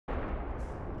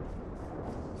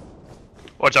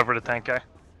Watch out for the tank guy.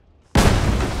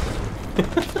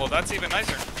 Well, that's even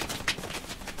nicer.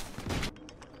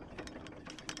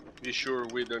 Be sure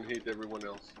we don't hit everyone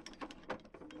else.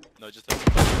 No, just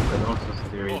Can also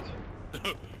steer it.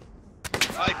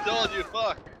 I told you,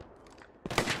 fuck!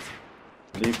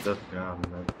 Leave that gun,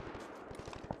 man.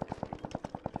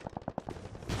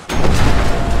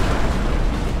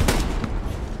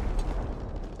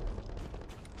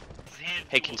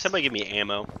 Hey, can somebody give me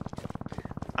ammo?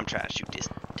 I'm trying to shoot this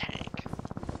tank.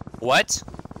 What?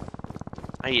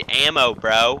 I need ammo,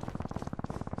 bro.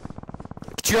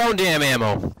 Get your own damn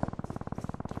ammo.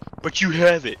 But you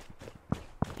have it.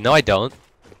 No, I don't.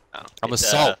 Oh, I'm it's,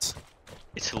 Assault.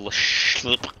 It's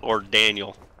Schlip or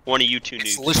Daniel. One of you two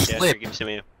It's noobs. Schlip. Give me some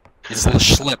ammo. It's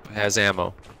Schlip has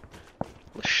ammo.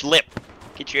 Schlip.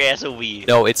 Get your ass over here.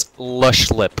 No, it's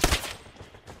Schlip.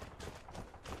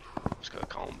 I'm just gonna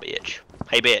call him bitch.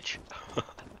 Hey, bitch.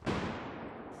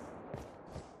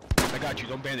 I got you.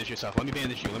 Don't bandage yourself. Let me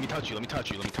bandage you. Let me touch you. Let me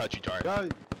touch you. Let me touch you, Tart.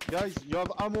 Guys, you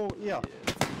have ammo here.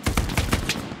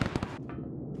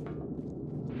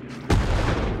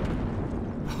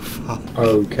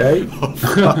 Okay. I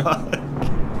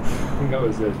think that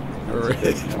was it.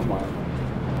 Oh my.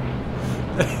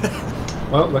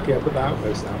 Well, lucky I put the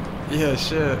outpost out. Yeah,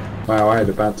 shit. Wow, I had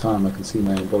a bad time. I can see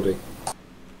my own body.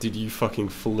 Dude, you fucking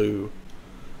flew.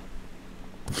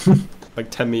 Like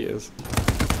 10 meters.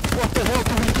 What the hell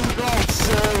do we do now,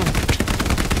 sir?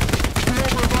 We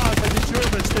overrun by the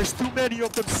Germans. There's too many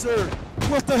of them, sir.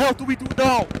 What the hell do we do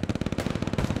now?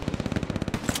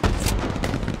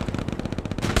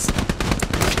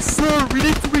 Sir, we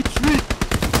need to retreat.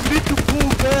 We need to pull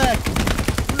back.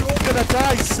 We're all gonna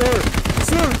die, sir.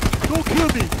 Sir, don't kill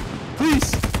me.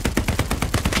 Please.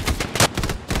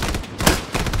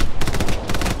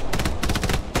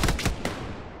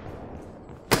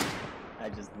 I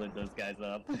just lit those guys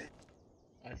up.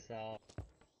 I saw.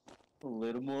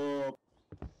 Lit them up.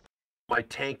 My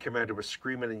tank commander was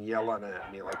screaming and yelling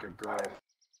at me like a girl.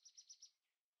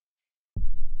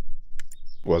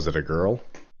 Was it a girl?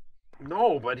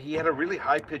 No, but he had a really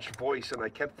high-pitched voice, and I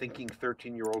kept thinking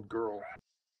 13-year-old girl.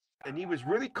 And he was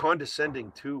really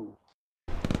condescending, too.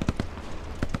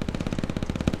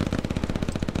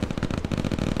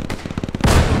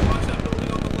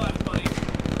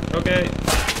 Okay.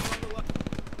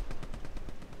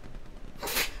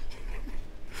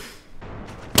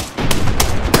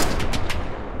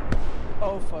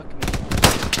 Oh fuck me.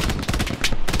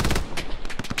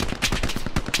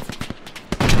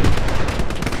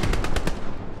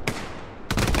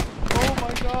 Oh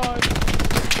my god.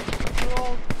 We're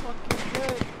all fucking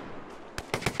dead.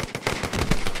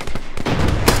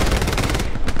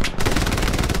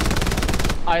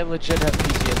 I legit have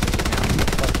PTSD now.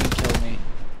 Fucking kill me.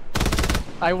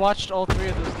 I watched all three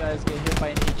of those guys get hit by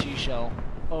an HE shell.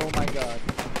 Oh my god.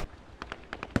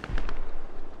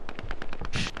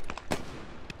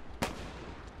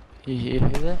 You hear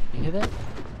that? You hear that?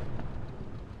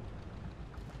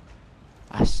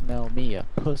 I smell me a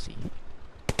pussy.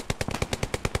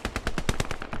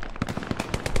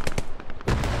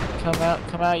 Come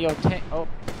out your tank. Oh.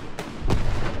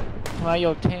 Come out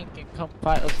your tank and come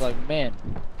fight us like men,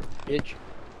 bitch.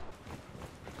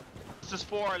 This is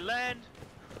for our land,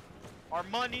 our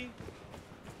money,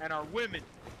 and our women.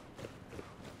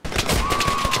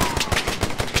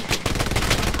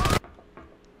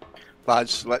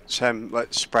 Lads, let's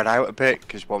spread out a bit,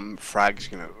 because one frag's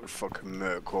gonna fucking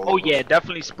murk all Oh of us. yeah,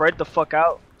 definitely spread the fuck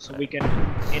out so we can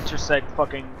intersect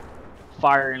fucking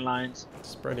firing lines.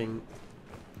 Spreading.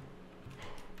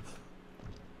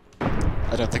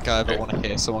 I don't think I ever want to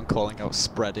hear someone calling out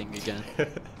spreading again.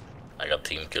 I got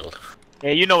team killed.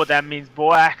 Yeah, you know what that means,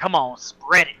 boy. Come on,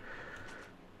 spread it.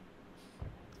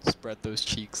 Spread those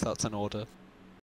cheeks, that's an order.